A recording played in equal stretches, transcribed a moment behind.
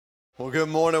Well, good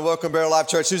morning. Welcome, Bear Life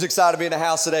Church. Who's excited to be in the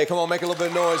house today? Come on, make a little bit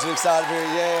of noise. Who's excited to be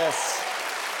here? Yes.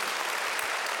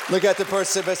 Look at the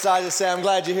person beside you and say, I'm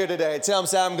glad you're here today. Tell them,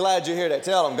 say, I'm glad you're here today.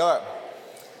 Tell them, go.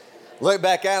 Look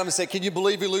back at them and say, can you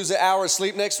believe you lose an hour of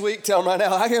sleep next week? Tell them right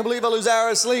now, I can't believe I lose an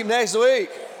hour of sleep next week.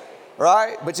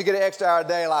 Right? But you get an extra hour of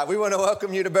daylight. We want to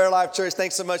welcome you to Bear Life Church.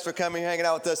 Thanks so much for coming, hanging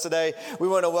out with us today. We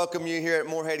want to welcome you here at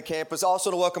Moorhead Campus. Also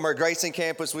to welcome our Grayson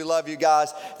Campus. We love you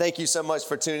guys. Thank you so much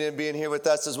for tuning in and being here with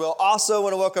us as well. Also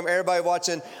want to welcome everybody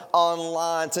watching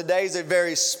online. Today's a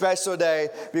very special day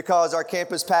because our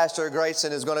campus pastor,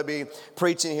 Grayson, is going to be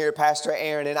preaching here, Pastor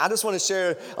Aaron. And I just want to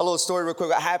share a little story real quick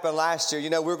what happened last year. You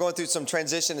know, we were going through some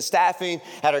transition to staffing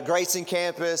at our Grayson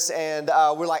campus. And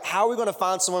we're like, how are we going to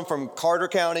find someone from Carter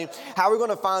County? How are we going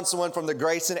to find someone from the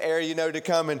Grayson area, you know, to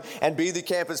come and be the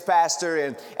campus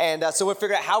pastor? And so we're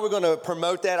figuring out how we're going to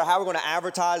promote that or how we're going to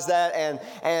advertise that.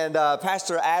 And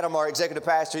Pastor Adam, our executive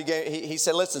pastor, he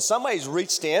said, listen, somebody's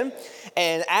reached in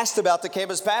and asked about the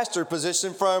campus pastor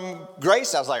position from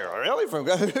Grace. I was like, really?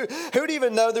 Who'd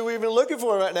even know that we're even looking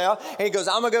for him right now? And he goes,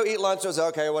 I'm going to go eat lunch. I was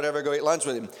like, okay, whatever, go eat lunch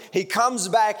with him. He comes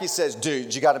back, he says,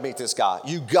 dude, you got to meet this guy.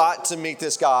 You got to meet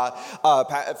this guy,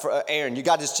 Aaron. You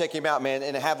got to just check him out, man,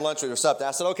 and have lunch with him or something.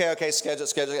 I said, okay, schedule.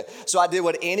 So I did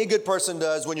what any good person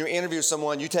does when you interview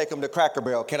someone, you take them to Cracker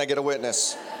Barrel. Can I get a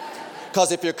witness?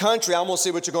 Because if you're country, I'm going to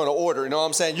see what you're going to order. You know what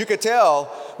I'm saying? You could tell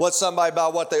what somebody by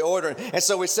what they ordered. And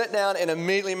so we sat down and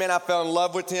immediately, man, I fell in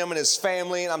love with him and his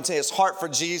family. And I'm telling you, his heart for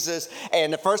Jesus.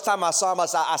 And the first time I saw him,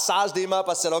 I sized him up.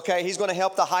 I said, okay, he's going to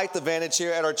help the height advantage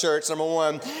here at our church, number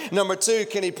one. Number two,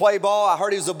 can he play ball? I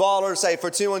heard he was a baller. Say for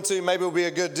 2-on-2, maybe we'll be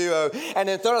a good duo. And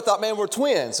then third, I thought, man, we're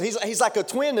twins. He's like a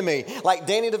twin to me, like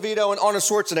Danny DeVito and Arnold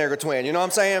Schwarzenegger twin. You know what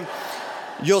I'm saying?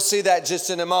 You'll see that just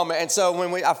in a moment. And so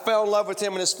when I fell in love with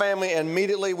him and his family, and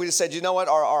immediately we just said, you know what?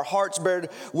 Our hearts bear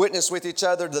witness with each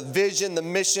other. The vision, the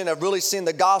mission of really seeing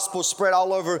the gospel spread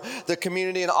all over the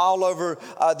community and all over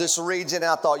this region. And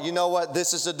I thought, you know what?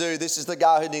 This is the dude. This is the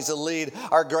guy who needs to lead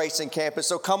our Grayson campus.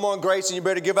 So come on, Grayson. You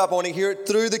better give up. I want to hear it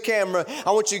through the camera.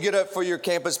 I want you to get up for your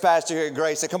campus pastor here at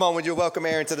Grayson. Come on, would you welcome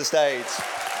Aaron to the stage?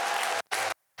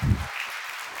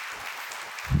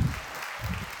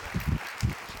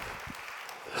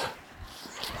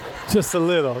 Just a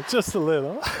little.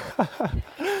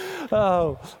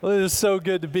 Oh, well, it is so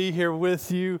good to be here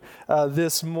with you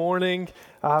this morning.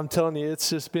 I'm telling you, it's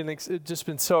just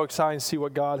been so exciting to see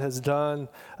what God has done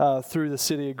through the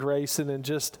city of Grayson, and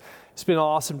just it's been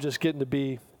awesome just getting to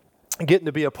be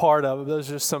a part of it. Those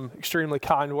are just some extremely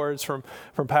kind words from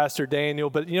Pastor Daniel.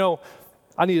 But you know,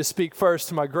 I need to speak first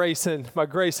to my Grayson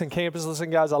campus. Listen,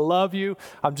 guys, I love you.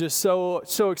 I'm just so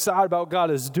excited about what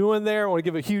God is doing there. I want to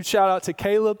give a huge shout out to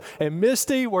Caleb and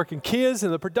Misty, working kids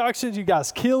and the productions. You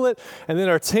guys kill it. And then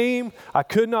our team, I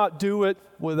could not do it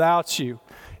without you.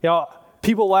 You know,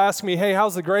 people ask me, hey,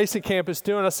 how's the Grayson campus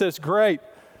doing? I said, it's great. I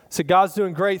said, God's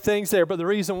doing great things there. But the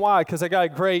reason why, because I got a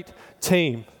great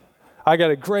team. I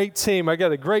got a great team. I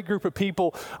got a great group of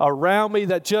people around me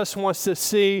that just wants to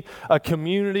see a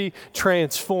community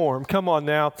transform. Come on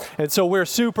now. And so we're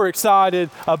super excited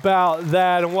about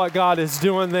that and what God is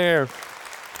doing there.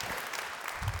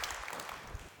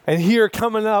 And here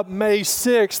coming up May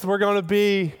 6th, we're going to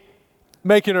be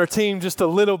making our team just a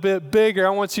little bit bigger.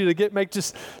 I want you to make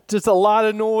just a lot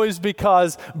of noise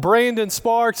because Brandon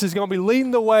Sparks is going to be leading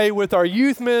the way with our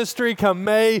youth ministry come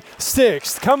May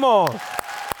 6th. Come on.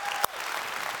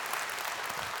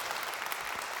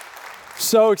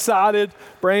 So excited.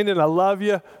 Brandon, I love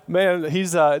you. Man,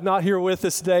 he's not here with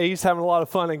us today. He's having a lot of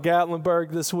fun in Gatlinburg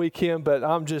this weekend, but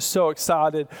I'm just so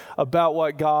excited about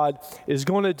what God is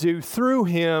going to do through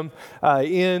him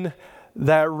in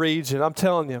that region. I'm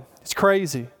telling you, it's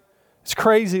crazy. It's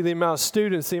crazy the amount of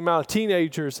students, the amount of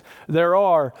teenagers there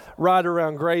are right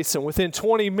around Grayson. Within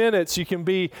 20 minutes, you can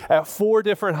be at 4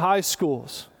 different high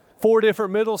schools, 4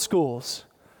 different middle schools.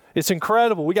 It's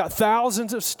incredible. We got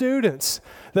thousands of students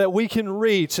that we can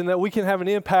reach and that we can have an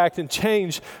impact and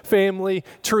change family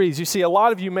trees. You see, a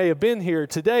lot of you may have been here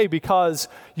today because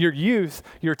your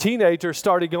teenagers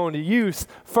started going to youth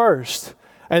first.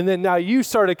 And then now you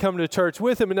started coming to church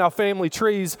with them, and now family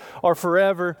trees are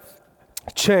forever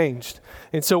changed.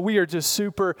 And so we are just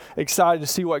super excited to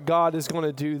see what God is going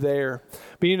to do there.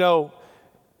 But you know,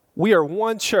 we are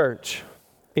one church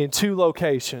in 2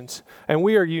 locations, and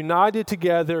we are united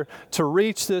together to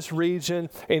reach this region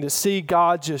and to see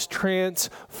God just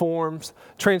transform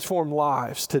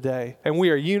lives today. And we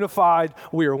are unified,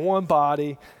 we are one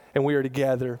body, and we are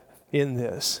together in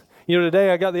this. You know,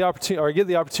 today I get the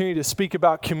opportunity to speak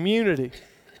about community.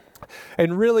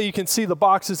 And really, you can see the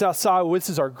boxes outside. This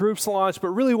is our groups launch, but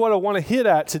really what I want to hit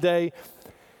at today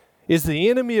is the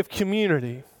enemy of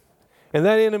community, and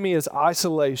that enemy is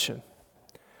isolation.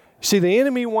 See, the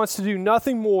enemy wants to do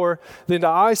nothing more than to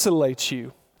isolate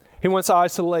you. He wants to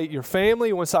isolate your family.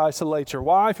 He wants to isolate your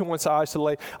wife. He wants to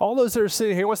isolate all those that are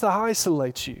sitting here. He wants to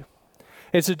isolate you.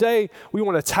 And today, we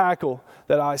want to tackle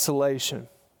that isolation.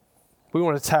 We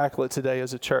want to tackle it today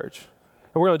as a church.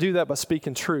 And we're going to do that by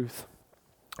speaking truth.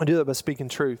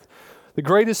 The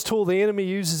greatest tool the enemy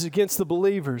uses against the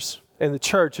believers and the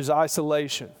church is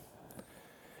isolation.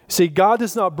 See, God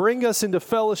does not bring us into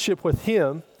fellowship with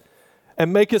Him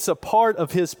and make us a part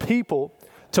of His people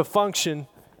to function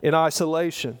in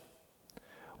isolation.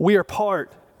 We are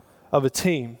part of a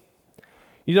team.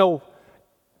 You know,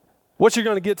 what you're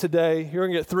going to get today, you're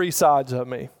going to get three sides of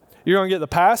me. You're going to get the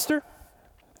pastor,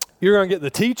 you're going to get the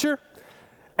teacher,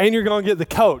 and you're going to get the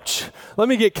coach. Let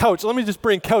me get coach. Let me just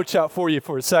bring coach out for you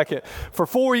for a second. For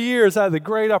 4 years, I had the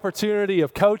great opportunity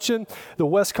of coaching the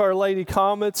Westcar Lady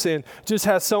Comets and just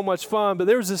had so much fun. But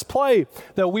there was this play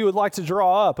that we would like to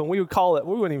draw up, and we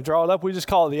wouldn't even draw it up. We just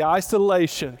call it the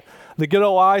isolation, the good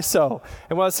old ISO.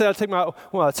 And when I say I take one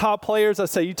of the top players, I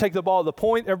say you take the ball at the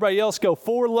point, everybody else go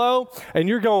forward low, and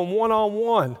you're going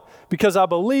one-on-one. Because I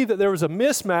believe that there was a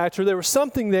mismatch or there was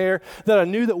something there that I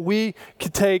knew that we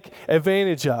could take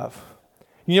advantage of.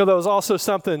 You know, there was also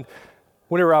something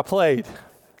whenever I played.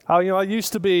 I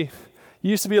used to be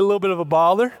a little bit of a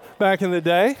baller back in the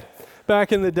day.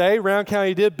 Round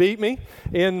County did beat me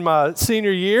in my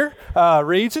senior year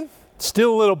region.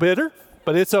 Still a little bitter,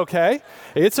 but it's okay.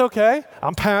 It's okay.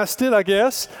 I'm past it, I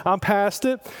guess.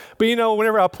 But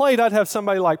whenever I played, I'd have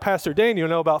somebody like Pastor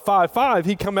Daniel, about 5'5".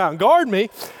 He'd come out and guard me.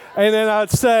 And then I'd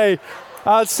say,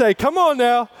 come on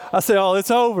now. I say, oh,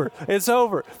 it's over.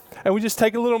 And we just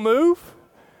take a little move,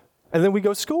 and then we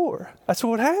go score. That's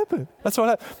what would happen.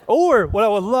 Or what I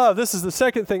would love, this is the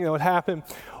second thing that would happen,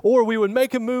 or we would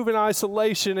make a move in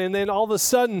isolation, and then all of a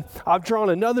sudden, I've drawn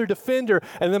another defender,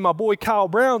 and then my boy Kyle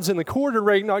Brown's in the corner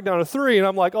ready to knock down a three, and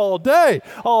I'm like, all day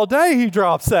he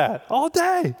drops that, all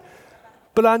day.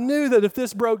 But I knew that if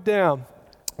this broke down,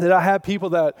 that I had people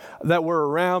that were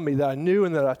around me that I knew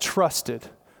and that I trusted.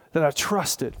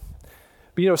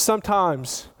 But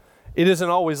sometimes it isn't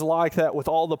always like that with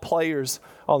all the players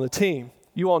on the team.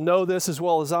 You all know this as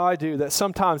well as I do, that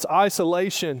sometimes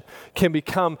isolation can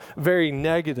become very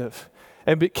negative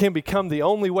and it can become the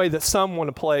only way that some want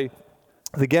to play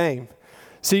the game.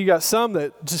 See, you got some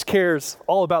that just cares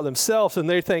all about themselves, and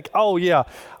they think, oh, yeah,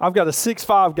 I've got a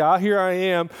 6'5" guy. Here I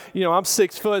am. I'm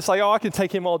 6 foot. It's like, oh, I can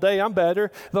take him all day. I'm better.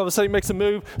 And all of a sudden he makes a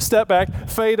move, step back,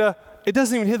 fade. It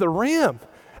doesn't even hit the rim.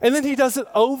 And then he does it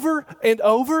over and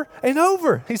over and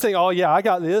over. He's saying, oh, yeah, I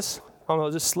got this. Oh, no,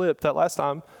 it just slipped that last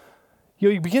time.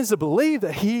 He begins to believe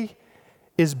that he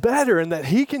is better and that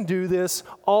he can do this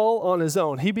all on his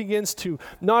own. He begins to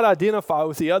not identify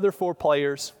with the other four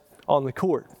players on the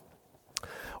court.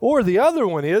 Or the other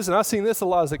one is, and I've seen this a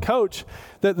lot as a coach,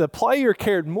 that the player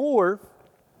cared more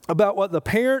about what the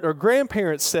parent or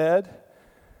grandparent said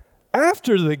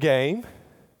after the game,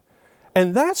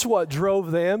 and that's what drove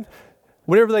them.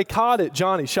 Whenever they caught it,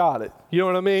 Johnny shot it. You know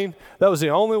what I mean? That was the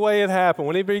only way it happened.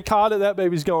 Whenever he caught it, that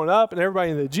baby's going up, and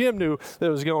everybody in the gym knew that it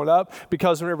was going up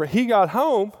because whenever he got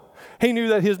home, he knew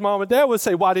that his mom and dad would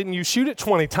say, why didn't you shoot it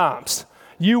 20 times?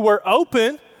 You were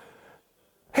open.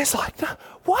 It's like,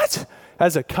 what?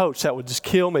 As a coach, that would just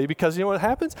kill me because you know what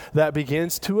happens? That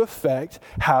begins to affect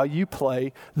how you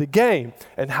play the game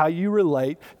and how you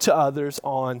relate to others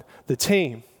on the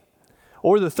team.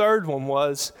 Or the third one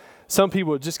was some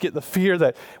people would just get the fear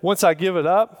that once I give it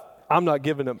up, I'm not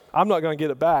going to get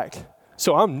it back.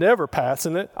 So I'm never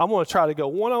passing it. I'm going to try to go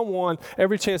one-on-one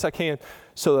every chance I can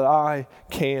so that I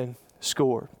can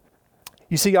score.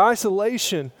 You see,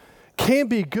 isolation can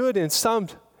be good in some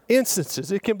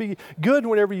instances. It can be good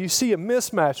whenever you see a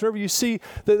mismatch, whenever you see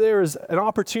that there is an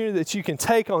opportunity that you can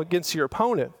take on against your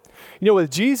opponent.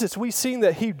 With Jesus, we've seen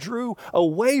that he drew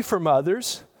away from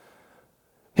others.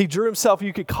 He drew himself,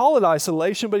 you could call it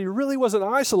isolation, but he really wasn't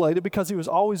isolated because he was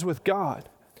always with God.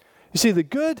 You see, the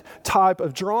good type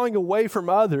of drawing away from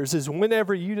others is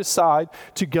whenever you decide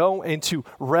to go and to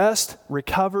rest,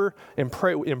 recover, and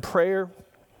pray in prayer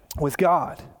with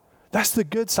God. That's the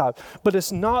good side, but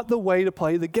it's not the way to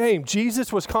play the game.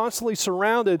 Jesus was constantly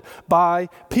surrounded by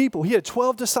people. He had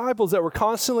 12 disciples that were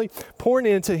constantly pouring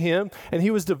into him, and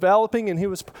he was developing, and he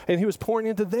was pouring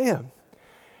into them.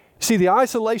 See, the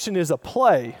isolation is a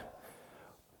play,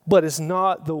 but it's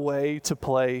not the way to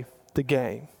play the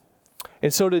game.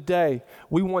 And so today,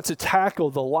 we want to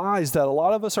tackle the lies that a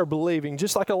lot of us are believing,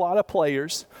 just like a lot of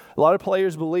players. A lot of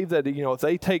players believe that, if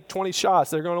they take 20 shots,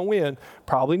 they're going to win.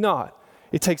 Probably not.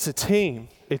 It takes a team.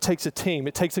 It takes a team.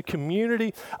 It takes a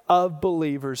community of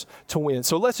believers to win.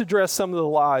 So let's address some of the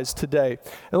lies today.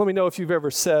 And let me know if you've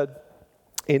ever said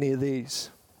any of these.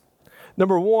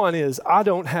 Number one is, I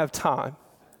don't have time.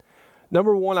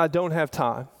 Number one, I don't have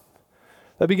time.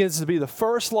 That begins to be the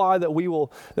first lie that we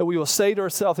will say to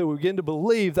ourselves, that we begin to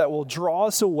believe, that will draw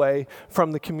us away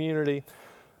from the community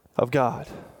of God.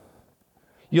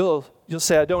 You'll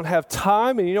say, I don't have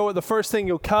time, and you know what the first thing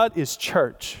you'll cut is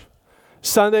church.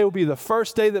 Sunday will be the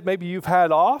first day that maybe you've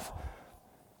had off.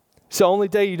 It's the only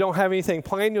day you don't have anything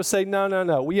planned. You'll say,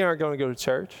 no, we aren't going to go to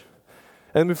church.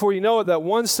 And before you know it, that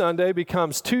one Sunday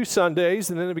becomes 2 Sundays,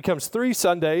 and then it becomes 3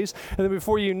 Sundays, and then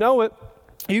before you know it,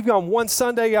 you've gone 1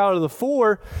 Sunday out of the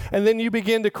 4, and then you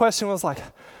begin to question, I was like,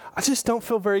 I just don't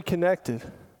feel very connected.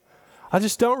 I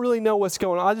just don't really know what's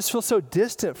going on. I just feel so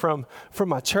distant from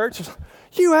my church.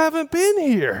 You haven't been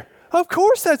here. Of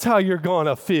course that's how you're going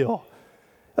to feel.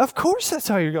 Of course that's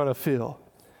how you're going to feel.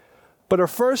 But our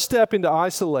first step into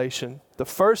isolation, the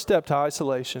first step to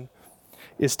isolation,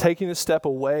 is taking a step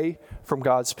away from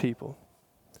God's people.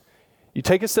 You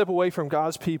take a step away from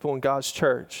God's people and God's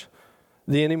church,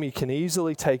 the enemy can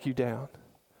easily take you down.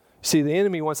 See, the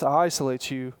enemy wants to isolate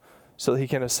you so that he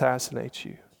can assassinate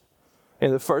you.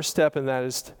 And the first step in that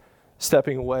is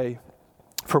stepping away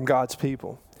from God's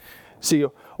people. See,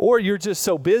 or you're just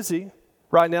so busy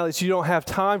right now that you don't have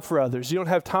time for others. You don't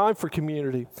have time for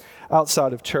community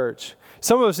outside of church.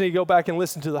 Some of us need to go back and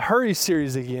listen to the Hurry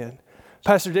series again.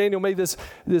 Pastor Daniel made this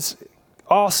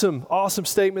awesome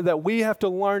statement that we have to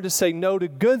learn to say no to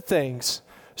good things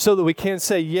so that we can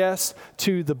say yes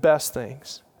to the best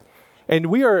things. And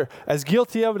we are as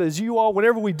guilty of it as you all.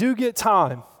 Whenever we do get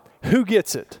time, who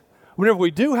gets it? Whenever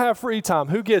we do have free time,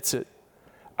 who gets it?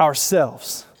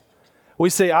 Ourselves.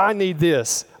 We say, I need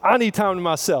this. I need time to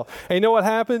myself. And you know what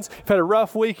happens? If you've had a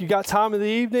rough week, you got time in the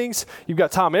evenings, you've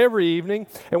got time every evening,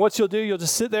 and what you'll do, you'll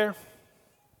just sit there.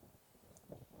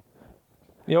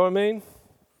 You know what I mean?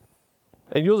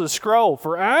 And you'll just scroll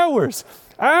for hours.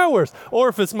 Or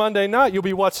if it's Monday night, you'll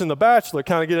be watching The Bachelor.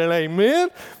 Kind of get an amen?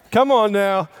 Come on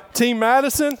now. Team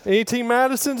Madison? Any Team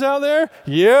Madisons out there?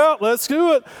 Yeah, let's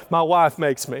do it. My wife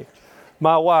makes me.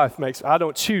 I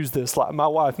don't choose this life. My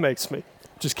wife makes me.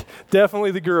 Just definitely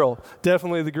the girl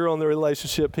in the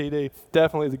relationship, PD.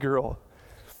 Definitely the girl.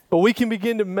 But we can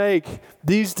begin to make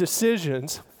these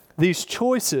decisions, these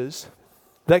choices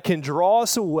that can draw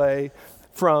us away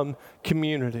from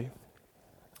community.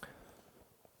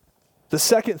 The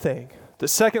second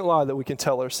lie that we can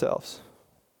tell ourselves,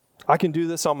 I can do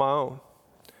this on my own.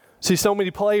 See, so many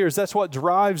players, that's what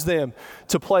drives them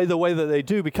to play the way that they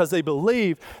do, because they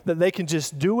believe that they can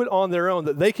just do it on their own,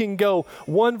 that they can go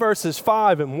 1 versus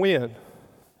 5 and win.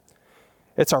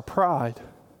 It's our pride.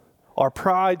 Our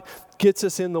pride gets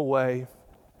us in the way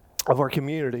of our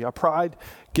community. Our pride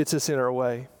gets us in our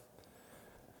way.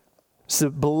 It's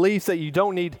the belief that you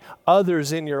don't need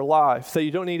others in your life, that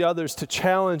you don't need others to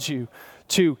challenge you,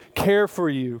 to care for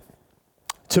you,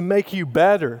 to make you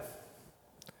better.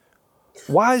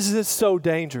 Why is this so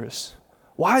dangerous?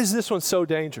 Why is this one so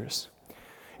dangerous?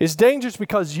 It's dangerous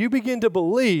because you begin to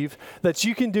believe that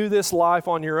you can do this life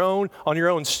on your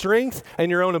own strength and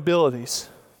your own abilities.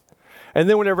 And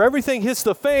then whenever everything hits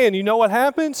the fan, you know what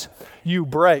happens? You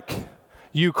break.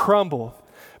 You crumble.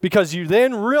 Because you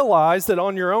then realize that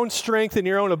on your own strength and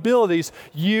your own abilities,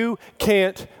 you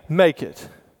can't make it.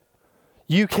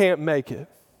 You can't make it.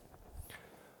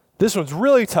 This one's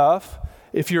really tough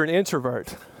if you're an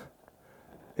introvert.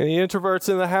 Any introverts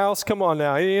in the house? Come on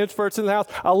now. Any introverts in the house?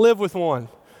 I live with one.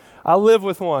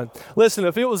 Listen,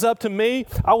 if it was up to me,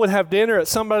 I would have dinner at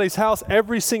somebody's house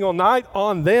every single night,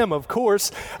 on them, of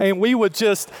course, and we would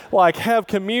just have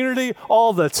community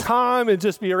all the time and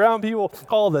just be around people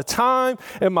all the time.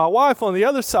 And my wife on the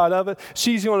other side of it,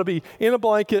 she's going to be in a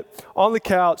blanket on the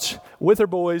couch with her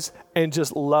boys and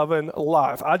just loving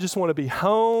life. I just want to be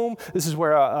home. This is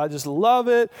where I just love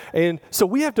it. And so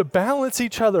we have to balance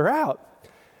each other out.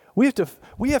 We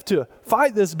have to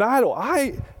fight this battle.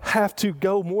 I have to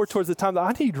go more towards the time that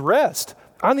I need rest.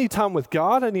 I need time with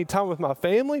God. I need time with my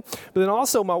family. But then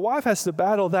also my wife has to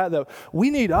battle that we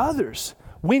need others.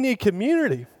 We need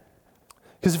community.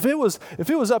 Because if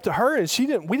it was up to her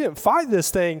and we didn't fight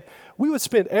this thing, we would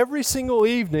spend every single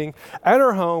evening at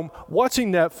our home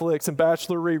watching Netflix and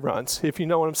Bachelor reruns, if you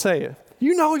know what I'm saying.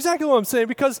 You know exactly what I'm saying,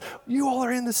 because you all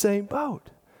are in the same boat.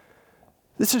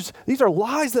 These are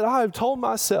lies that I have told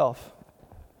myself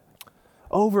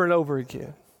over and over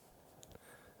again.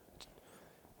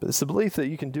 But it's the belief that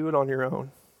you can do it on your own.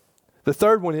 The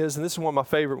third one is, and this is one of my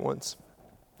favorite ones,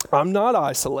 I'm not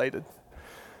isolated.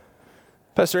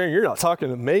 Pastor Aaron, you're not talking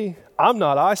to me. I'm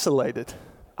not isolated.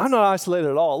 I'm not isolated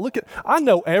at all. I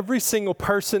know every single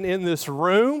person in this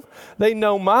room. They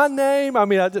know my name. I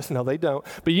mean, no, they don't.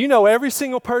 But you know every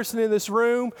single person in this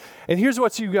room. And here's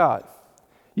what you got.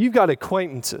 You've got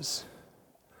acquaintances.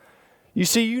 You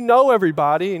see, you know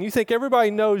everybody, and you think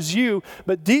everybody knows you,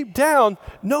 but deep down,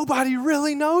 nobody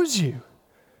really knows you.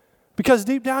 Because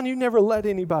deep down, you never let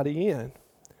anybody in.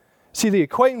 See, the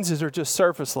acquaintances are just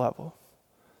surface level.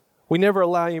 We never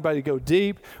allow anybody to go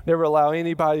deep, never allow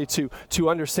anybody to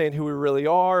understand who we really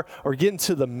are or get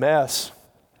into the mess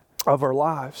of our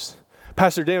lives.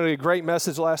 Pastor Daniel did a great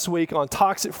message last week on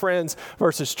toxic friends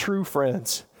versus true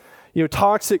friends. You know,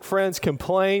 toxic friends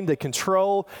complain, they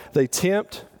control, they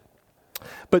tempt.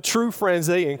 But true friends,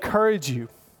 they encourage you.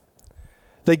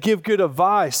 They give good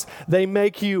advice. They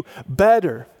make you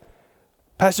better.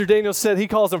 Pastor Daniel said he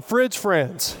calls them fridge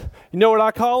friends. You know what I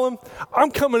call them?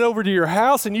 I'm coming over to your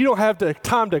house and you don't have the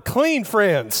time to clean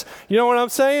friends. You know what I'm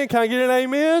saying? Can I get an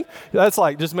amen? That's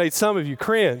like just made some of you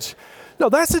cringe. No,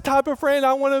 that's the type of friend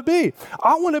I want to be.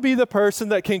 I want to be the person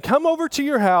that can come over to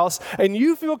your house and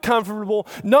you feel comfortable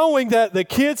knowing that the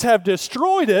kids have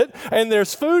destroyed it and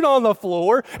there's food on the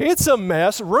floor. It's a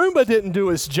mess. Roomba didn't do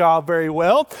its job very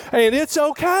well, and it's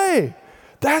okay.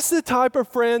 That's the type of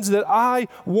friends that I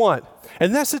want.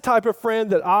 And that's the type of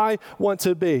friend that I want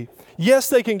to be. Yes,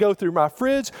 they can go through my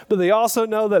fridge, but they also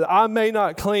know that I may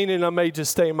not clean and I may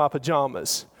just stay in my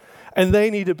pajamas. And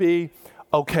they need to be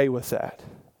okay with that.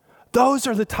 Those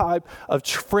are the type of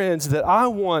friends that I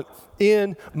want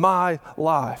in my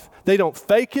life. They don't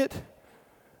fake it.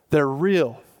 They're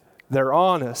real. They're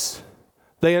honest.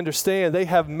 They understand. They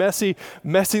have messy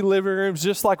living rooms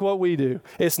just like what we do.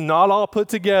 It's not all put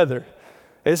together.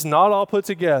 It's not all put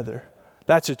together.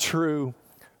 That's a true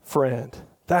friend.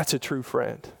 That's a true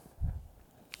friend.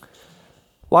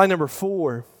 Line number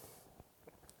four.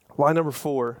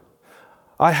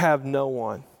 I have no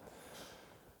one.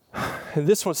 And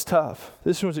this one's tough.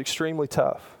 This one's extremely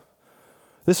tough.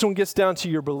 This one gets down to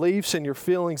your beliefs and your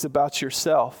feelings about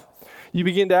yourself. You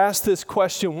begin to ask this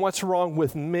question, what's wrong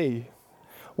with me?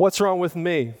 What's wrong with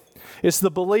me? It's the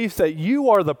belief that you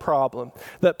are the problem,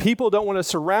 that people don't want to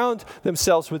surround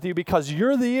themselves with you because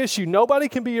you're the issue. Nobody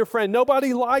can be your friend.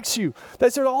 Nobody likes you.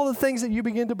 Those are all the things that you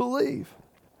begin to believe.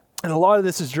 And a lot of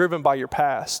this is driven by your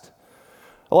past.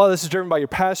 A lot of this is driven by your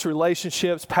past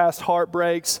relationships, past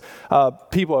heartbreaks.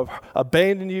 People have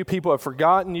abandoned you. People have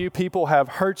forgotten you. People have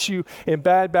hurt you in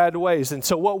bad ways. And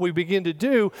so what we begin to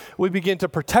do, we begin to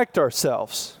protect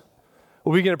ourselves.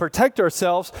 We begin to protect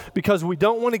ourselves because we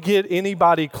don't want to get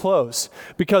anybody close.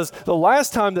 Because the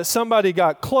last time that somebody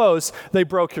got close, they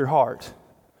broke your heart.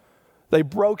 They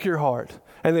broke your heart.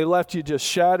 And they left you just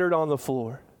shattered on the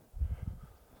floor.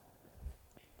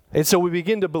 And so we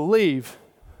begin to believe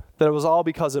that it was all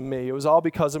because of me. It was all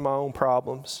because of my own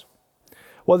problems.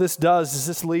 What this does is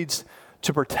this leads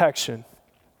to protection,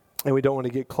 and we don't want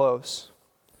to get close.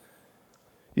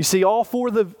 You see, all four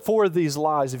of these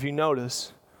lies, if you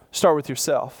notice, start with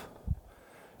yourself.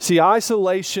 See,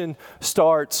 isolation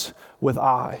starts with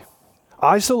I.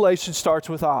 Isolation starts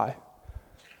with I.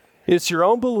 It's your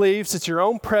own beliefs, it's your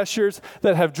own pressures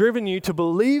that have driven you to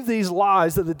believe these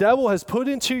lies that the devil has put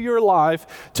into your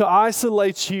life to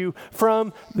isolate you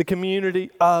from the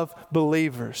community of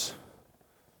believers.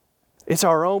 It's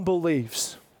our own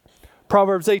beliefs.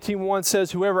 Proverbs 18:1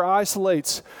 says, whoever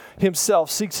isolates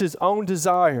himself seeks his own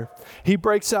desire. He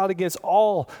breaks out against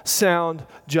all sound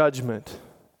judgment.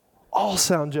 All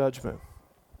sound judgment.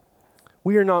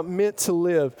 We are not meant to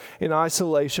live in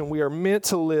isolation. We are meant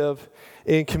to live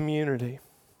in community.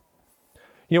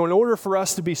 You know, in order for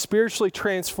us to be spiritually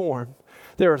transformed,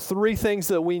 there are three things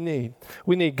that we need.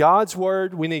 We need God's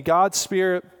Word, we need God's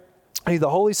Spirit, we need the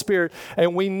Holy Spirit,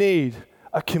 and we need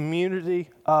a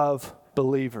community of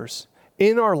believers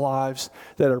in our lives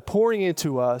that are pouring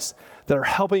into us, that are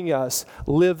helping us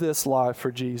live this life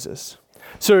for Jesus.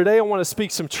 So today I want to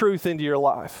speak some truth into your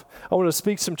life. I want to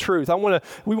speak some truth.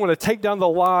 We want to take down the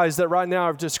lies that right now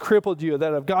have just crippled you,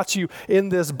 that have got you in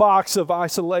this box of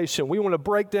isolation. We want to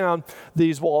break down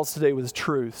these walls today with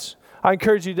truths. I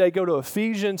encourage you today, go to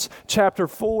Ephesians chapter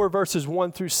 4, verses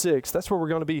 1 through 6. That's where we're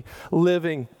going to be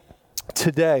living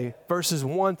today, verses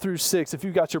 1 through 6. If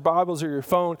you've got your Bibles or your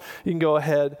phone, you can go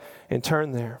ahead and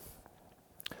turn there.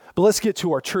 But let's get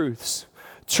to our truths.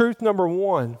 Truth number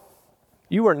one.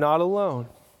 You are not alone.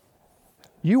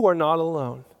 You are not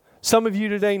alone. Some of you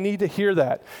today need to hear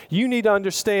that. You need to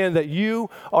understand that you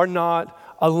are not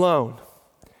alone.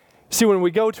 See, when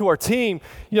we go to our team,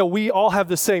 we all have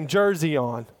the same jersey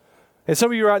on. And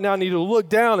some of you right now need to look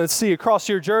down and see across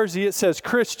your jersey it says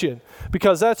Christian,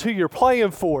 because that's who you're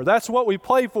playing for. That's what we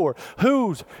play for,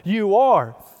 who you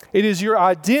are. It is your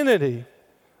identity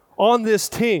on this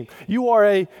team. You are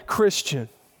a Christian.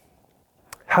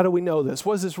 How do we know this?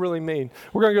 What does this really mean?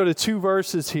 We're going to go to 2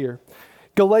 verses here.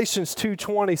 Galatians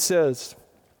 2:20 says,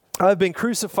 I have been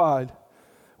crucified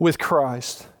with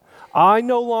Christ. I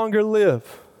no longer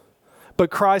live,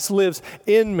 but Christ lives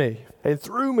in me and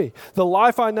through me. The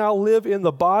life I now live in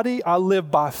the body, I live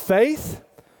by faith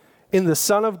in the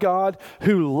Son of God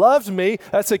who loved me.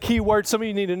 That's a key word. Some of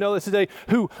you need to know this today.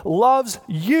 Who loves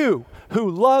you. Who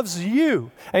loves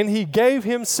you. And he gave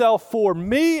himself for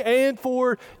me and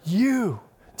for you.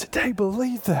 Today,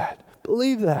 believe that.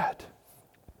 Believe that.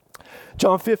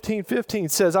 John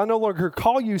 15:15 says, I no longer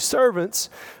call you servants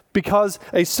because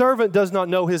a servant does not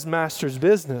know his master's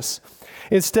business.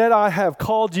 Instead, I have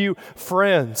called you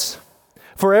friends.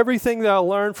 For everything that I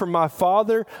learned from my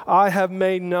Father, I have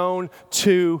made known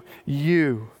to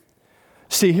you.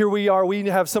 See, here we are. We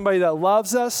have somebody that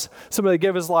loves us, somebody that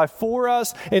gave his life for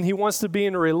us, and he wants to be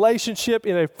in a relationship,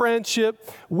 in a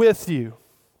friendship with you.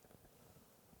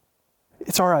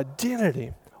 It's our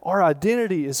identity. Our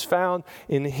identity is found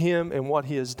in him and what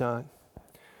he has done.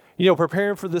 You know,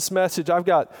 preparing for this message, I've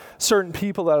got certain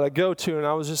people that I go to, and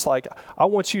I was just like, I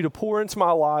want you to pour into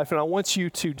my life, and I want you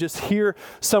to just hear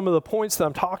some of the points that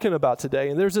I'm talking about today.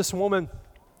 And there's this woman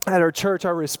at our church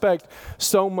I respect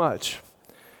so much.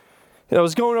 And I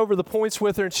was going over the points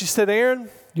with her, and she said, Aaron,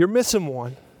 you're missing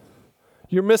one.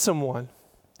 You're missing one.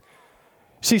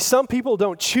 See, some people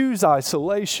don't choose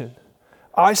isolation.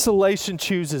 Isolation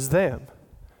chooses them.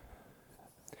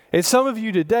 And some of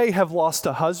you today have lost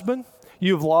a husband,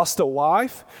 you've lost a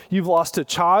wife, you've lost a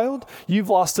child, you've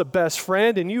lost a best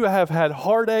friend, and you have had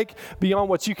heartache beyond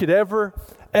what you could ever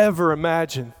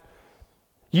imagine.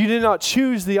 You did not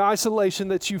choose the isolation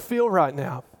that you feel right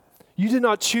now. You did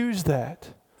not choose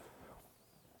that.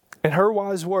 And her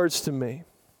wise words to me,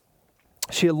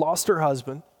 she had lost her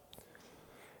husband,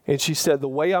 and she said, the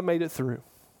way I made it through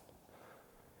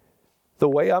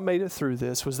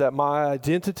this was that my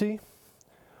identity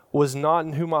was not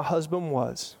in who my husband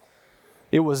was.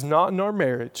 It was not in our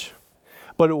marriage,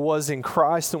 but it was in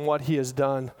Christ and what he has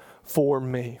done for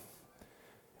me.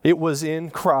 It was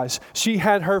in Christ. She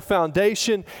had her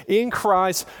foundation in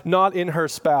Christ, not in her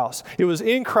spouse. It was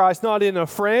in Christ, not in a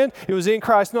friend. It was in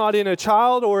Christ, not in a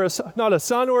child or not a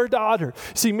son or a daughter.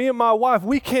 See, me and my wife,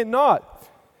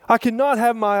 I cannot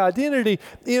have my identity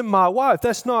in my wife.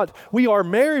 That's not, we are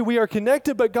married, we are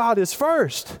connected, but God is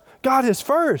first. God is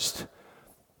first.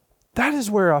 That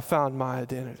is where I found my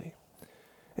identity.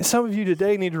 And some of you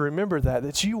today need to remember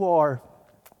that you are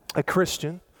a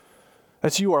Christian,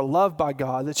 that you are loved by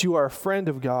God, that you are a friend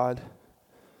of God,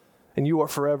 and you are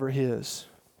forever his.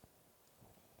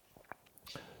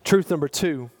 Truth number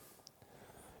 2,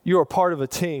 you are part of a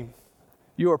team.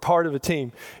 You are part of a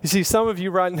team. You see, some of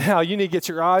you right now, you need to get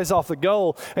your eyes off the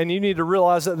goal, and you need to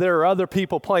realize that there are other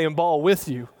people playing ball with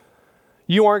you.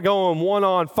 You aren't going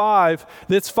 1-on-5,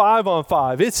 it's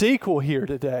 5-on-5. It's equal here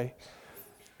today.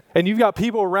 And you've got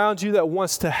people around you that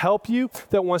wants to help you,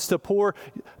 that wants to pour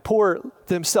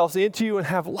themselves into you and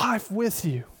have life with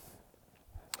you.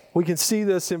 We can see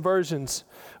this in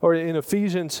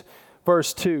Ephesians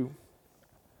verse 2.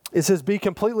 It says, be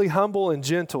completely humble and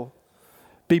gentle.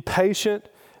 Be patient,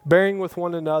 bearing with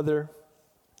one another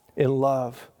in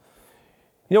love.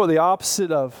 You know what the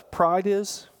opposite of pride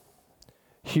is?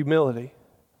 Humility.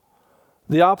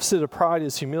 The opposite of pride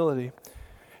is humility.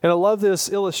 And I love this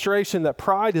illustration that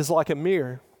pride is like a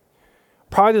mirror.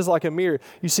 Pride is like a mirror.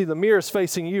 You see, the mirror is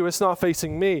facing you. It's not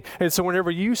facing me. And so whenever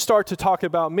you start to talk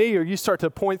about me or you start to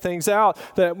point things out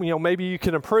that, maybe you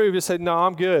can improve, you say, no,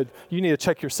 I'm good. You need to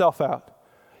check yourself out.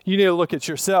 You need to look at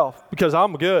yourself because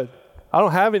I'm good. I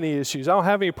don't have any issues. I don't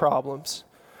have any problems.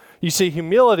 You see,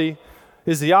 humility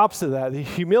is the opposite of that. The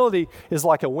humility is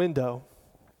like a window.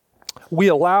 We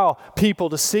allow people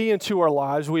to see into our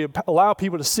lives. We allow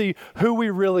people to see who we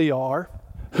really are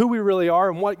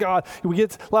and what God,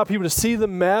 allow people to see the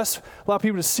mess, allow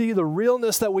people to see the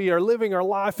realness that we are living our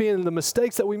life in and the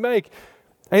mistakes that we make.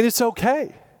 And it's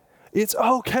okay. It's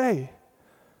okay.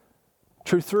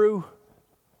 Through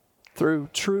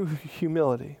true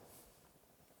humility,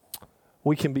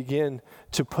 we can begin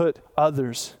to put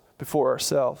others before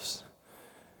ourselves.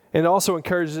 And it also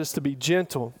encourages us to be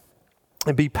gentle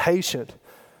and be patient.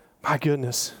 My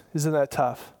goodness, isn't that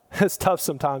tough? That's tough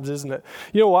sometimes, isn't it?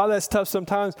 You know why that's tough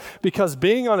sometimes? Because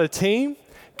being on a team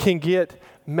can get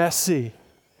messy.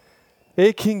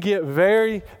 It can get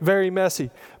very, very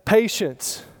messy.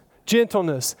 Patience,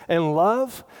 gentleness, and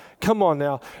love Come on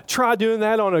now. Try doing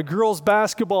that on a girls'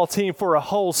 basketball team for a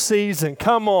whole season.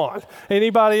 Come on.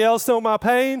 Anybody else know my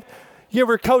pain? You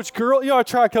ever coach girl? You ought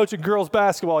to try coaching girls'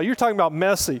 basketball. You're talking about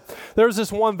messy. There was this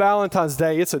one Valentine's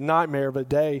Day. It's a nightmare of a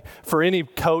day for any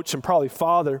coach and probably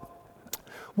father.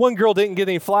 One girl didn't get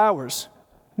any flowers.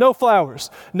 No flowers.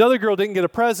 Another girl didn't get a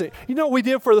present. You know what we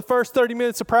did for the first 30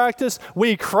 minutes of practice?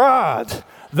 We cried.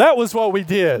 That was what we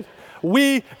did.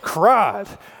 We cried.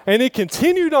 And it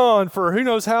continued on for who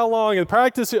knows how long. And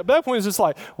practice, at that point, it was just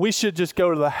like, we should just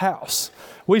go to the house.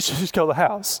 We should just go to the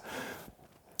house.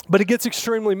 But it gets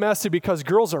extremely messy because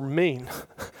girls are mean.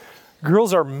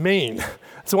 Girls are mean.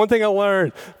 It's one thing I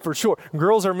learned for sure.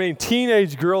 Girls are mean.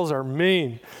 Teenage girls are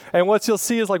mean. And what you'll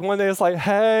see is like one day it's like,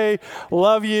 hey,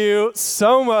 love you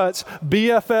so much.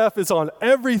 BFF is on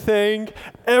everything.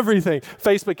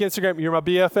 Facebook, Instagram, you're my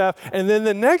BFF. And then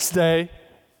the next day,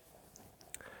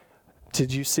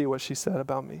 did you see what she said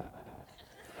about me?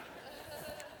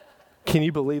 Can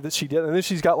you believe that she did? And then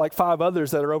she's got like 5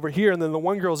 others that are over here. And then the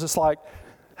one girl's just like,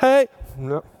 hey,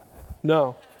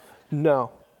 no.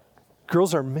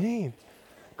 Girls are mean.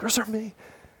 Girls are mean.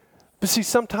 But see,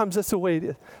 sometimes that's the way it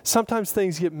is. Sometimes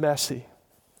things get messy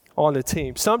on the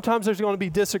team. Sometimes there's going to be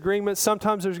disagreements.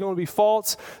 Sometimes there's going to be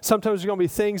faults. Sometimes there's going to be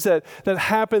things that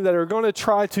happen that are going to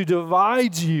try to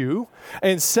divide you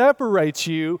and separate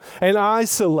you and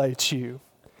isolate you.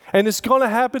 And it's going to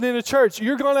happen in a church.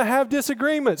 You're going to have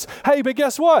disagreements. Hey, but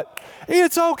guess what?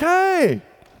 It's okay.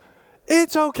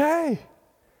 It's okay.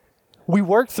 We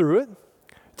work through it,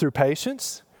 through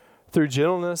patience, through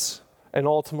gentleness, and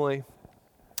ultimately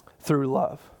through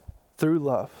love. Through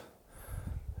love.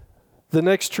 The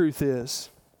next truth is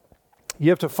you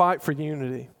have to fight for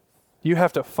unity. You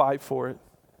have to fight for it.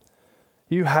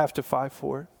 You have to fight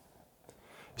for it.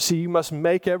 See, you must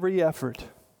make every effort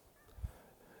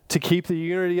to keep the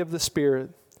unity of the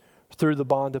Spirit through the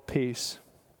bond of peace.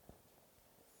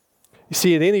 You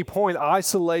see, at any point,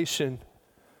 isolation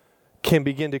can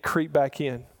begin to creep back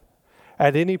in.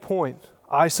 At any point,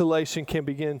 isolation can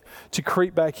begin to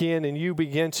creep back in, and you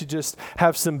begin to just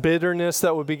have some bitterness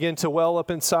that will begin to well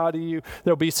up inside of you.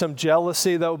 There'll be some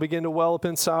jealousy that will begin to well up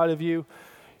inside of you.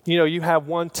 You know, you have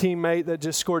one teammate that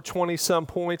just scored 20-some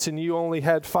points and you only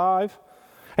had 5.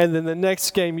 And then the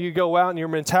next game you go out and your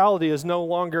mentality is no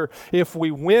longer if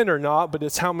we win or not, but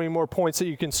it's how many more points that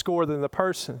you can score than the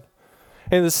person.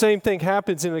 And the same thing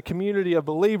happens in a community of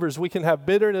believers. We can have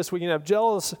bitterness, we can have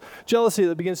jealousy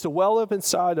that begins to well up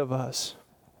inside of us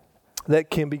that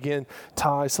can begin to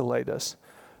isolate us.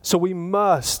 So we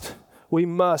must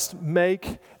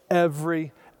make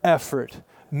every effort.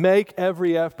 Make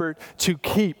every effort to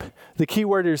keep. The key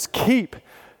word is keep.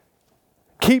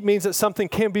 Keep means that something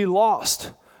can be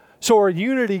lost. So our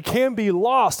unity can be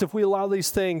lost if we allow these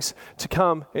things to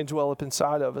come and dwell up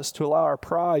inside of us, to allow our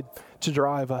pride to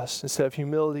drive us instead of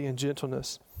humility and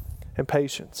gentleness and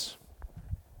patience.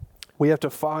 We have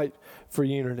to fight for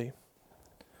unity.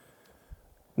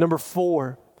 Number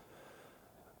 4,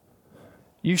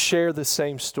 you share the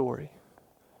same story.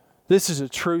 This is a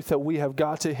truth that we have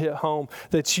got to hit home,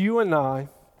 that you and I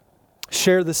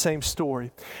share the same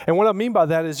story. And what I mean by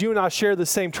that is you and I share the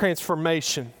same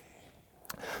transformation.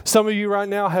 Some of you right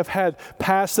now have had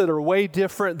pasts that are way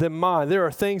different than mine. There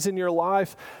are things in your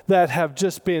life that have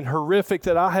just been horrific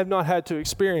that I have not had to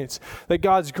experience. That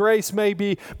God's grace may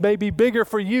be bigger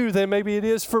for you than maybe it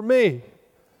is for me.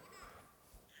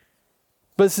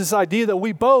 But it's this idea that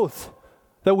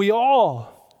we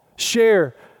all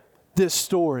share this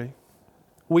story.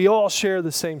 We all share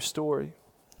the same story.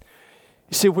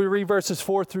 You see, if we read verses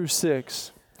 4 through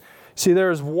 6, see, there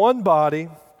is one body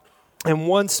and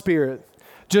one Spirit,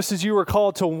 just as you were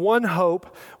called to one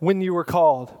hope when you were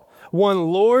called.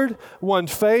 One Lord, one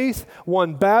faith,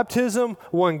 one baptism,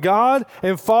 one God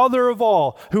and Father of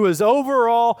all, who is over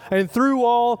all and through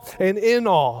all and in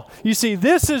all. You see,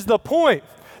 this is the point,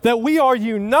 that we are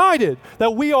united,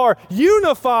 that we are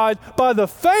unified by the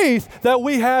faith that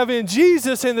we have in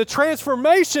Jesus and the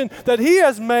transformation that He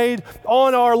has made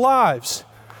on our lives.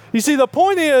 You see, the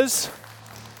point is,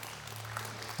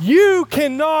 you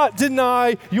cannot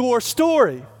deny your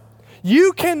story.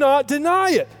 You cannot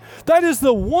deny it. That is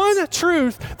the one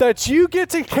truth that you get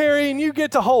to carry and you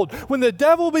get to hold. When the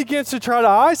devil begins to try to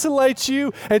isolate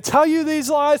you and tell you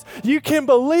these lies, you can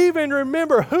believe and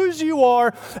remember whose you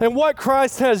are and what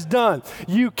Christ has done.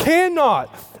 You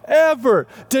cannot ever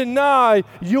deny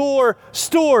your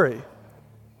story.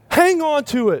 Hang on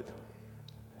to it.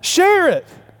 Share it.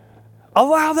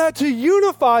 Allow that to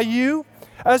unify you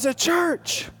as a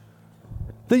church.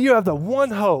 That you have the one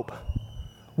hope,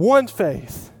 one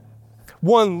faith,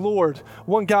 one Lord,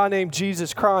 one guy named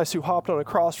Jesus Christ who hopped on a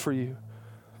cross for you.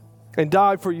 and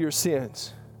died for your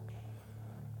sins.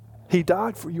 He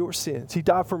died for your sins. He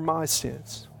died for my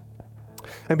sins.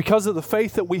 And because of the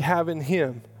faith that we have in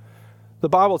him, the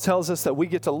Bible tells us that we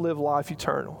get to live life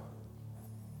eternal.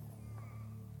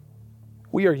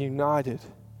 We are united.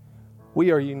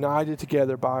 We are united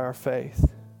together by our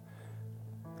faith.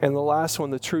 And the last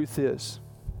one, the truth is,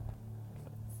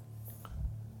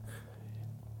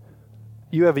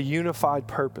 you have a unified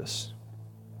purpose.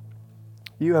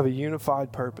 You have a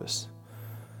unified purpose.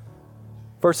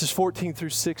 Verses 14 through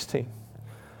 16.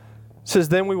 Says,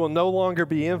 then we will no longer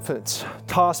be infants,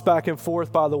 tossed back and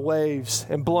forth by the waves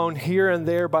and blown here and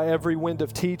there by every wind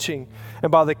of teaching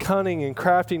and by the cunning and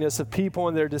craftiness of people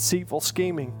and their deceitful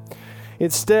scheming.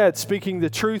 Instead, speaking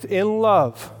the truth in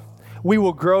love, we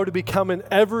will grow to become in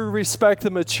every respect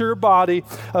the mature body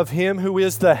of him who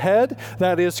is the head,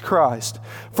 that is Christ.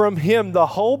 From him, the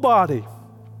whole body,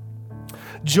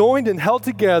 joined and held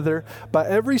together by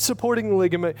every supporting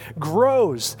ligament,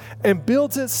 grows and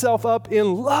builds itself up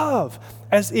in love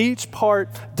as each part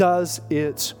does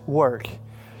its work.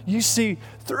 You see,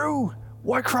 through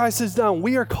what Christ has done,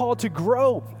 we are called to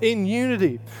grow in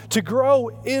unity, to grow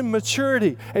in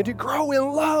maturity, and to grow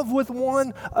in love with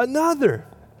one another.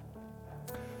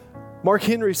 Mark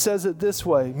Henry says it this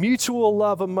way: mutual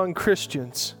love among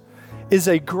Christians is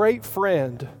a great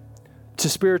friend to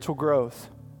spiritual growth.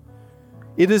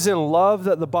 It is in love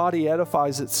that the body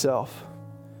edifies itself,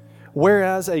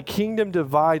 whereas a kingdom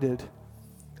divided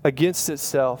against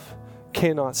itself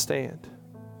cannot stand.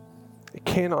 It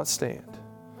cannot stand.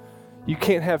 You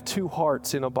can't have two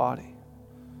hearts in a body.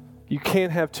 You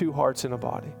can't have two hearts in a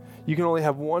body. You can only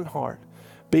have one heart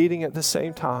beating at the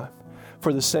same time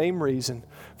for the same reason,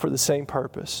 for the same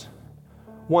purpose.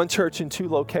 One church in two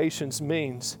locations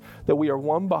means that we are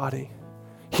one body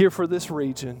here for this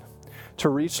region, to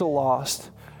reach the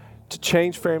lost, to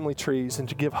change family trees, and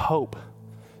to give hope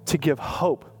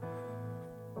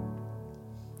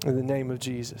in the name of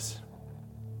Jesus.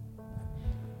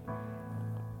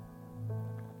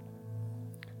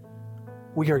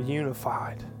 We are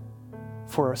unified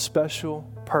for a special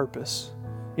purpose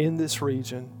in this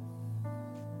region.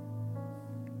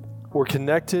 We're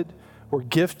connected, we're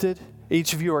gifted.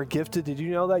 Each of you are gifted. Did you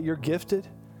know that? You're gifted.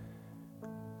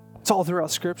 It's all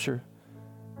throughout Scripture.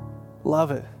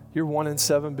 Love it. You're 1 in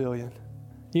 7 billion.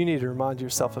 You need to remind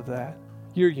yourself of that.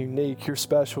 You're unique. You're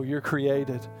special. You're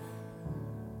created.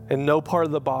 And no part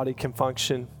of the body can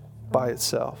function by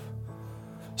itself.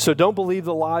 So don't believe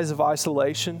the lies of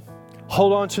isolation.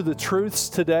 Hold on to the truths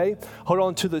today. Hold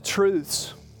on to the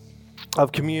truths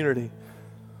of community.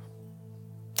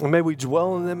 And may we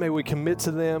dwell in them. May we commit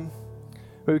to them.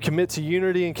 May we commit to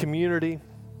unity and community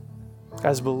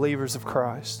as believers of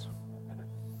Christ.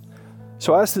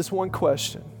 So I ask this one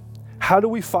question. How do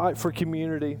we fight for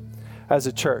community as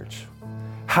a church?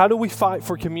 How do we fight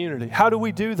for community? How do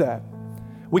we do that?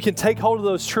 We can take hold of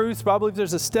those truths, but I believe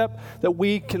there's a step that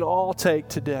we can all take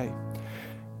today.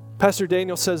 Pastor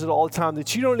Daniel says it all the time,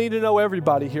 that you don't need to know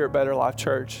everybody here at Better Life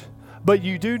Church, but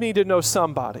you do need to know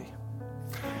somebody.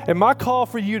 And my call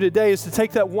for you today is to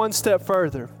take that one step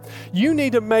further. You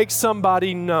need to make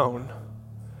somebody known.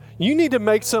 You need to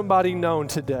make somebody known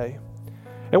today.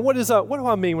 And what do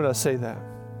I mean when I say that?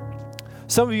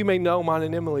 Some of you may know mine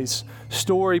and Emily's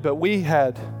story, but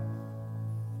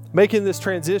making this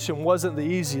transition wasn't the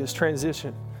easiest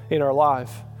transition in our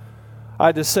life. I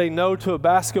had to say no to a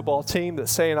basketball team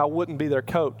that's saying I wouldn't be their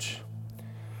coach.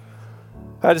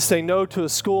 I had to say no to a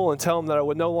school and tell them that I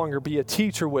would no longer be a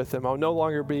teacher with them. I would no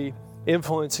longer be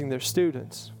influencing their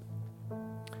students.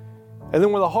 And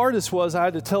then one of the hardest was I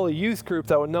had to tell a youth group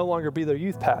that I would no longer be their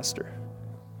youth pastor.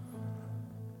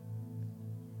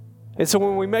 And so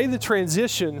when we made the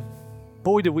transition,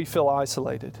 boy, did we feel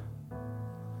isolated.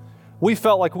 We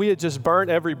felt like we had just burnt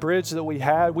every bridge that we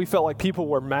had. We felt like people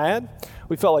were mad.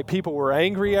 We felt like people were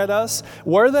angry at us.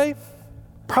 Were they?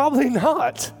 Probably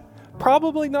not.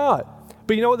 Probably not.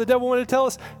 But you know what the devil wanted to tell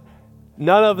us?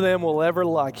 None of them will ever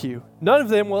like you. None of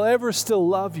them will ever still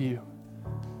love you.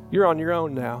 You're on your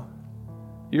own now.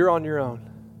 You're on your own.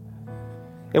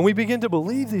 And we begin to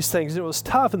believe these things, and it was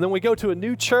tough. And then we go to a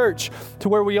new church to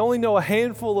where we only know a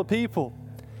handful of people.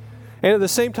 And at the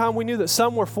same time, we knew that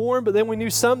some were foreign, but then we knew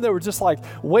some that were just like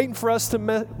waiting for us to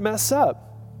mess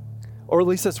up. Or at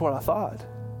least that's what I thought.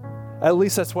 At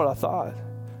least that's what I thought.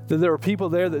 That there were people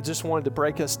there that just wanted to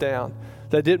break us down,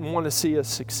 that didn't want to see us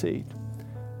succeed.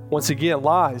 Once again,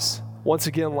 lies. Once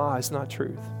again, lies, not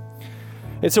truth.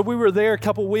 And so we were there a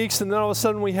couple weeks, and then all of a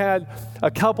sudden we had a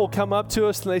couple come up to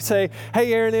us, and they say,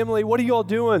 "Hey, Aaron, Emily, what are you all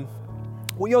doing?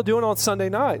 What are you all doing on Sunday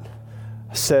night?"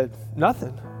 I said,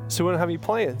 "Nothing." So we don't have any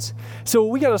plans. So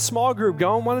we got a small group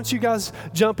going. Why don't you guys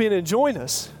jump in and join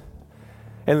us?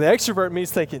 And the extrovert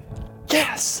me's thinking,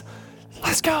 yes,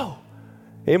 let's go.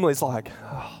 Emily's like,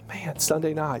 oh man,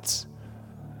 Sunday nights.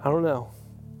 I don't know.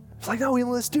 It's like, no,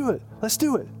 let's do it. Let's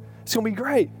do it. It's going to be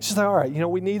great. She's like, all right,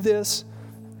 we need this.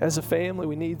 As a family,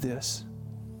 we need this.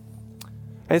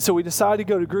 And so we decided to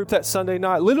go to group that Sunday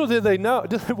night. Little did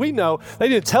we know, they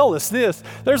didn't tell us this.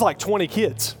 There's like 20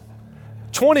 kids.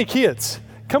 20 kids.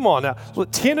 Come on now.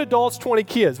 10 adults, 20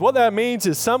 kids. What that means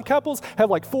is some couples have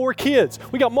like 4 kids.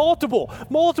 We got multiple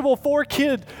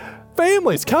 4-kid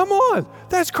families. Come on.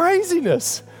 That's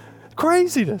craziness.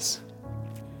 Craziness.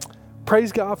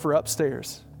 Praise God for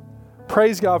upstairs.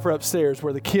 Praise God for upstairs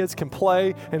where the kids can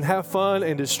play and have fun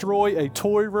and destroy a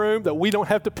toy room that we don't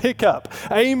have to pick up.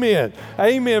 Amen.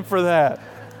 Amen for that.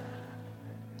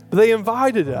 They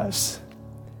invited us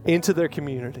into their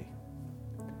community.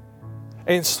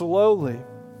 And slowly,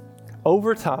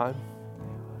 over time,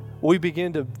 we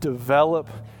begin to develop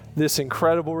this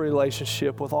incredible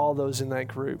relationship with all those in that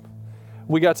group.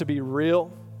 We got to be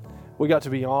real. We got to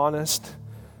be honest.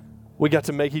 We got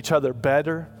to make each other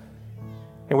better.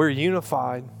 And we're a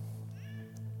unified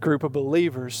group of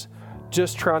believers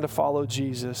just trying to follow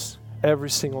Jesus every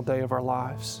single day of our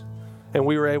lives. And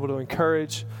we were able to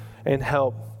encourage and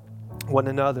help one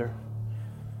another.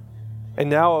 And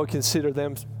now I would consider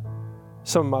them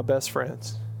some of my best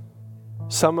friends.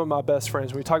 Some of my best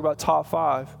friends. When we talk about top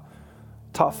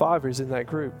fivers in that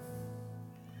group.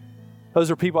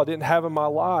 Those are people I didn't have in my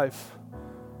life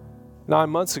 9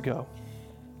 months ago.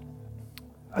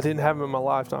 I didn't have them in my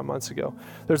life 9 months ago.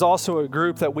 There's also a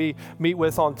group that we meet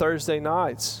with on Thursday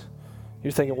nights.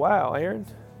 You're thinking, wow, Aaron,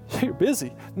 you're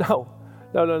busy. No.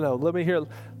 Let me hear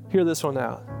this one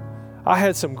out. I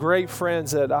had some great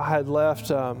friends that I had left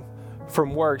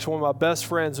from work. So one of my best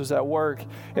friends was at work,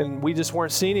 and we just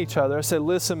weren't seeing each other. I said,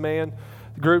 listen, man,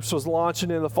 the groups was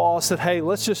launching in the fall. I said, hey,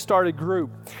 let's just start a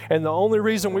group. And the only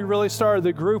reason we really started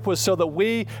the group was so that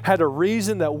we had a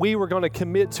reason that we were going to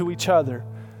commit to each other.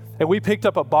 And we picked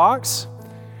up a box,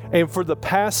 and for the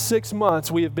past 6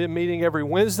 months, we have been meeting every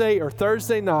Wednesday or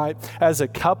Thursday night as a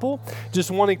couple,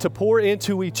 just wanting to pour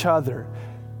into each other.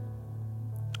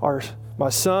 My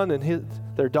son and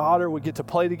their daughter would get to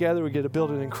play together. We get to build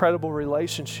an incredible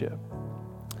relationship.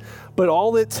 But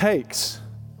all it takes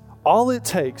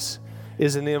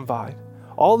is an invite.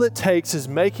 All it takes is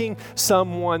making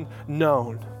someone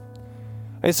known.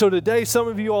 And so today, some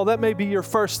of you all, that may be your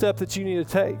first step that you need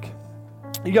to take.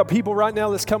 You got people right now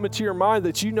that's coming to your mind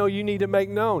that you need to make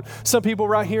known. Some people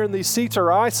right here in these seats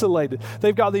are isolated.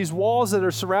 They've got these walls that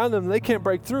are surrounding them and they can't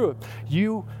break through it.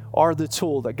 You are the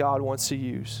tool that God wants to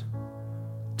use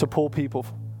to pull people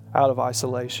out of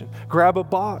isolation. Grab a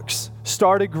box,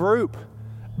 start a group,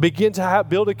 begin to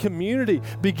build a community,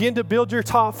 begin to build your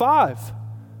top 5.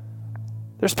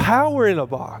 There's power in a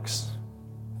box.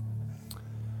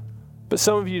 But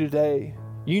some of you today,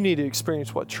 you need to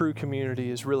experience what true community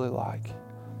is really like.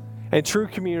 And true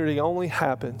community only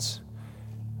happens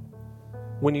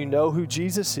when you know who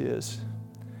Jesus is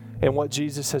and what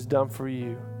Jesus has done for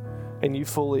you, and you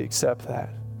fully accept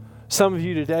that. Some of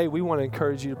you today, we want to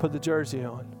encourage you to put the jersey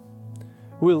on.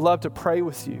 We would love to pray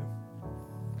with you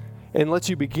and let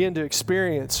you begin to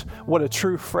experience what a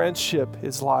true friendship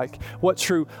is like, what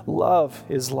true love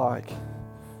is like.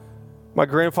 My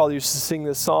grandfather used to sing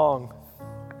this song,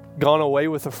 Gone Away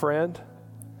with a Friend.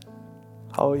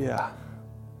 Oh yeah,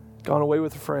 gone away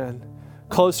with a friend.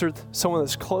 Someone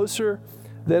that's closer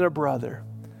than a brother.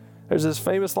 There's this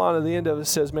famous line at the end of it that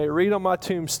says, may it read on my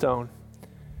tombstone,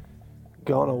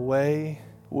 gone away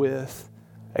with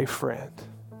a friend.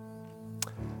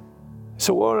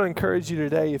 So I want to encourage you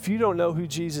today, if you don't know who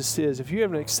Jesus is, if you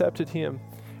haven't accepted him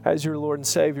as your Lord and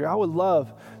Savior, I would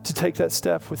love to take that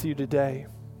step with you today.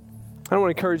 I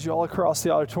want to encourage you all across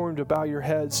the auditorium to bow your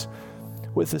heads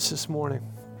with us this morning.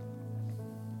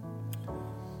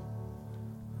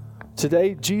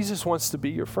 Today, Jesus wants to be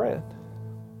your friend.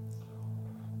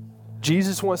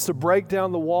 Jesus wants to break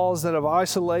down the walls that have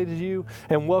isolated you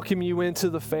and welcome you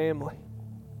into the family.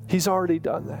 He's already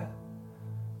done that.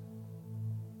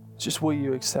 Just will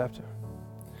you accept him?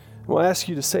 We'll ask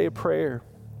you to say a prayer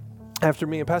after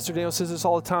me. And Pastor Daniel says this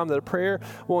all the time, that a prayer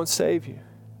won't save you.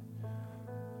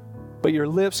 But your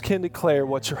lips can declare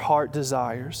what your heart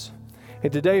desires.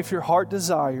 And today, if your heart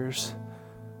desires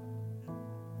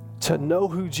to know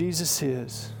who Jesus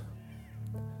is,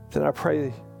 then I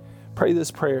pray this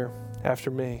prayer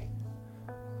after me.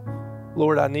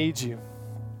 Lord, I need you.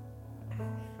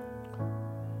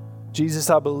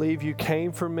 Jesus, I believe you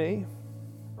came for me.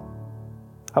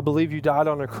 I believe you died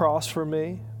on a cross for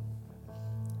me.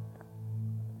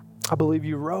 I believe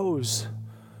you rose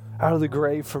out of the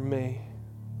grave for me.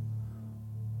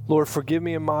 Lord, forgive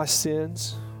me of my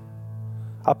sins.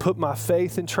 I put my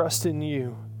faith and trust in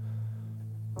you,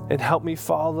 and help me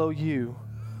follow you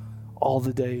all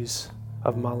the days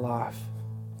of my life.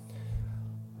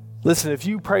 Listen, if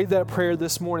you prayed that prayer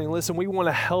this morning, listen, we want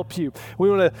to help you.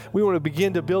 We want to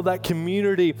begin to build that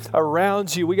community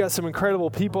around you. We got some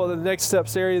incredible people in the Next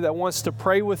Steps area that wants to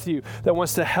pray with you, that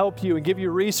wants to help you and give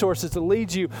you resources to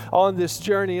lead you on this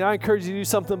journey. And I encourage you to do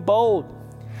something bold.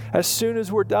 As soon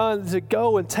as we're done, to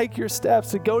go and take your steps,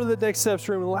 to go to the Next Steps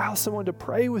room and allow someone to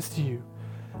pray with you.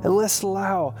 And let's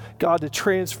allow God to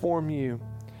transform you,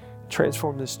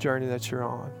 transform this journey that you're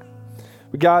on.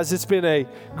 But guys, it's been a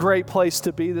great place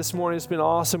to be this morning. It's been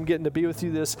awesome getting to be with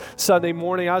you this Sunday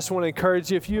morning. I just want to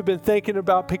encourage you, if you've been thinking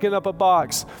about picking up a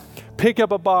box, pick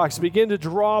up a box. Begin to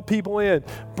draw people in.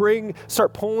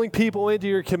 Start pulling people into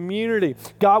your community.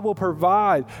 God will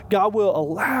provide. God will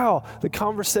allow the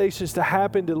conversations to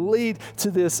happen to lead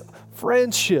to this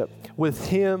friendship with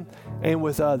Him and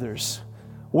with others.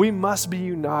 We must be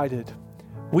united.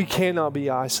 We cannot be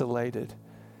isolated.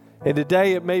 And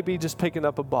today it may be just picking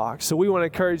up a box. So we want to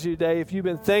encourage you today, if you've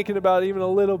been thinking about it even a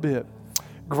little bit,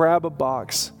 grab a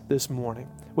box this morning.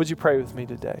 Would you pray with me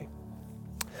today?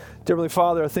 Dear Heavenly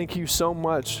Father, I thank you so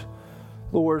much,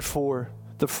 Lord, for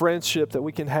the friendship that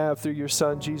we can have through your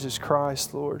Son, Jesus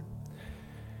Christ, Lord.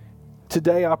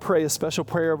 Today I pray a special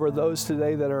prayer over those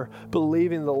today that are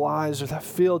believing the lies or that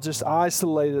feel just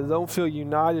isolated, don't feel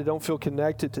united, don't feel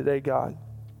connected today, God.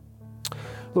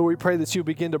 Lord, we pray that you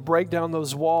begin to break down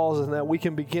those walls and that we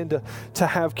can begin to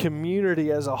have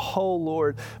community as a whole,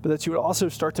 Lord, but that you would also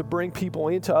start to bring people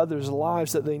into others'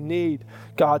 lives that they need,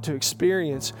 God, to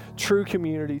experience true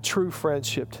community, true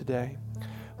friendship today.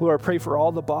 Lord, I pray for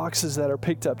all the boxes that are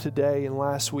picked up today and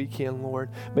last weekend, Lord.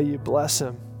 May you bless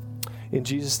them. In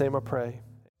Jesus' name I pray.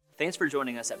 Thanks for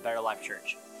joining us at Better Life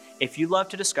Church. If you'd love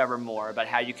to discover more about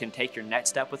how you can take your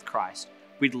next step with Christ,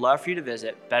 we'd love for you to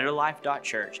visit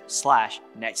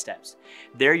betterlife.church/nextsteps.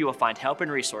 There you will find help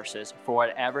and resources for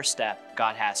whatever step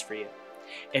God has for you.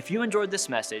 If you enjoyed this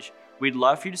message, we'd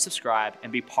love for you to subscribe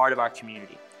and be part of our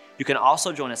community. You can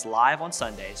also join us live on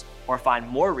Sundays or find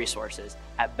more resources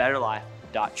at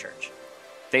betterlife.church.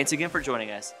 Thanks again for joining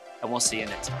us, and we'll see you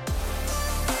next time.